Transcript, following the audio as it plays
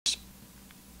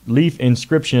Leaf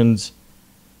Inscriptions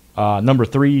number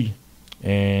 3.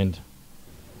 And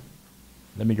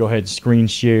let me go ahead and screen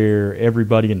share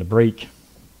everybody in the break.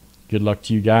 Good luck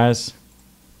to you guys.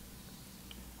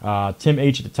 Tim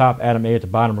H at the top, Adam A at the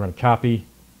bottom. We're going to copy,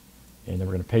 and then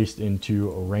we're going to paste into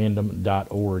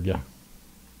random.org.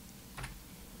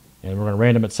 And we're going to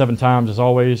random it 7 times as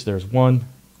always. There's 1,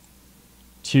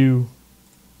 2,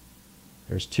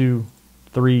 there's 2,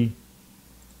 3,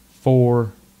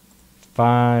 4,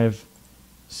 5,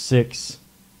 6,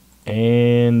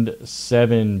 and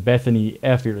 7. Bethany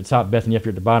F here at the top, Bethany F here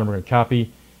at the bottom. We're going to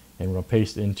copy, and we're going to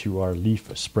paste into our Leaf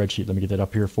spreadsheet. Let me get that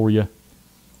up here for you.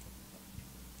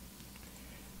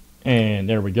 And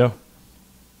there we go.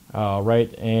 All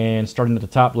right, and starting at the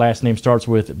top, last name starts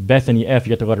with Bethany F. You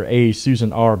got the letter A,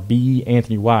 Susan R, B,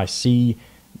 Anthony Y, C,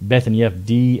 Bethany F,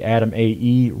 D, Adam A,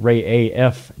 E, Ray A,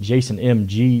 F, Jason M,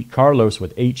 G, Carlos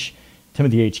with H,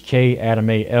 Timothy H, K, Adam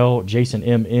A, L, Jason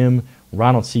M, M,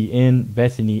 Ronald C, N,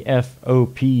 Bethany F, O,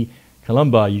 P,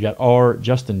 Columba, you got R,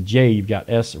 Justin J, you've got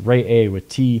S, Ray A with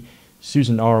T,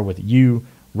 Susan R with U,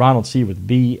 Ronald C with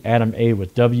B, Adam A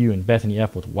with W, and Bethany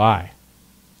F with Y.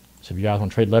 So if you guys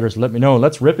want to trade letters, let me know.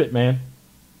 Let's rip it, man.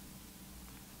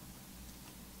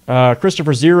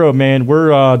 Christopher Zero, man,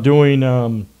 we're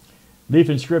doing Leaf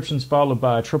Inscriptions followed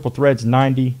by Triple Threads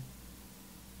 90,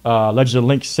 Legend of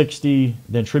Link 60,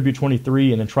 then Tribute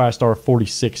 23, and then TriStar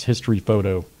 46 history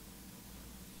photo.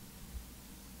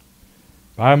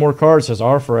 Buy more cards, says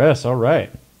R for S. All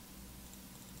right.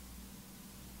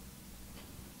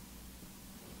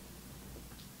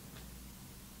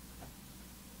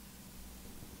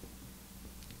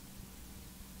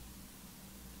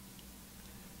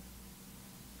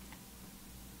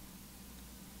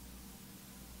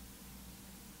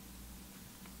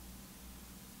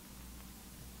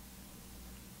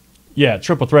 Yeah,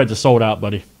 Triple Threads is sold out,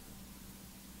 buddy.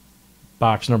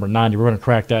 Box number 90. We're going to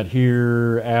crack that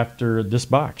here after this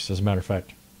box, as a matter of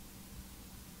fact.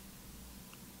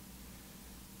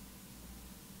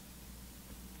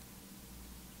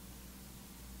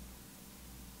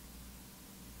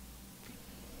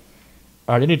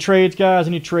 All right, any trades, guys?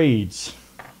 Any trades?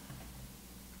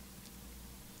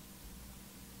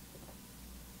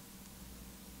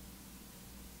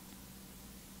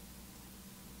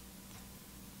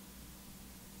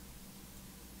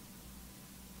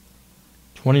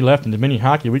 $20 left in the mini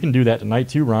hockey. We can do that tonight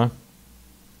too, Ron.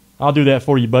 I'll do that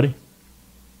for you, buddy.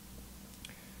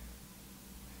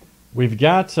 We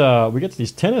got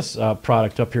these tennis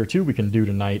product up here too we can do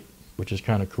tonight, which is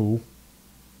kind of cool.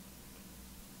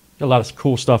 Got a lot of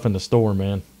cool stuff in the store,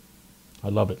 man. I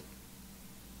love it.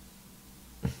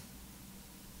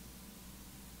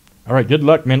 All right, good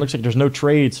luck, man. Looks like there's no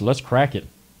trade, so let's crack it.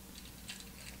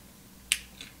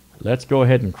 Let's go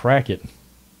ahead and crack it.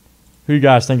 Who you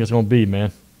guys think it's going to be,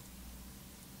 man?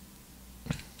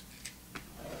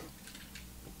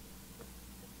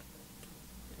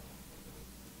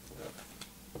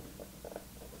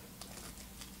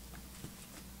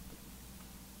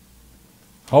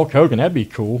 Hulk Hogan, that'd be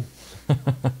cool.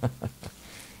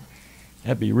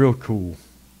 That'd be real cool.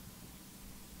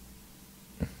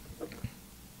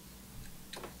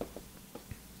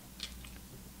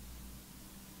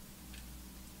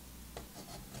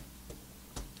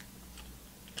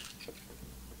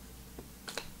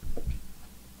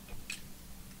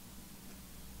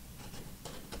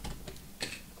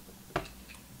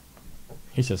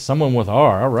 He says, someone with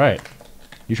R. All right.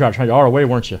 You tried to trade R away,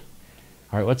 weren't you?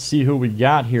 All right, let's see who we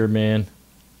got here, man.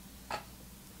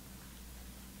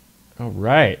 All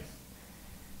right.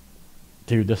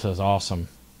 Dude, this is awesome.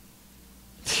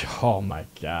 Oh, my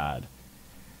God.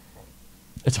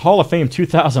 It's Hall of Fame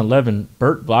 2011,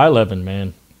 Bert Blyleven,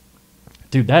 man.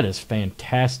 Dude, that is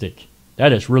fantastic.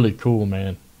 That is really cool,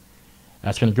 man.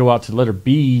 That's going to go out to the letter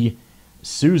B,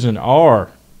 Susan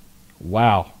R.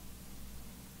 Wow.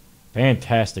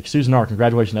 Fantastic. Susan R.,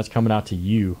 congratulations. That's coming out to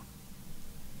you.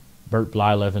 Bert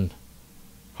Blyleven,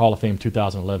 Hall of Fame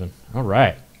 2011. All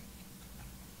right.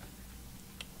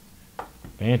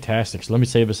 Fantastic. So let me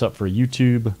save this up for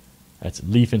YouTube. That's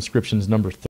Leaf Inscriptions number 3.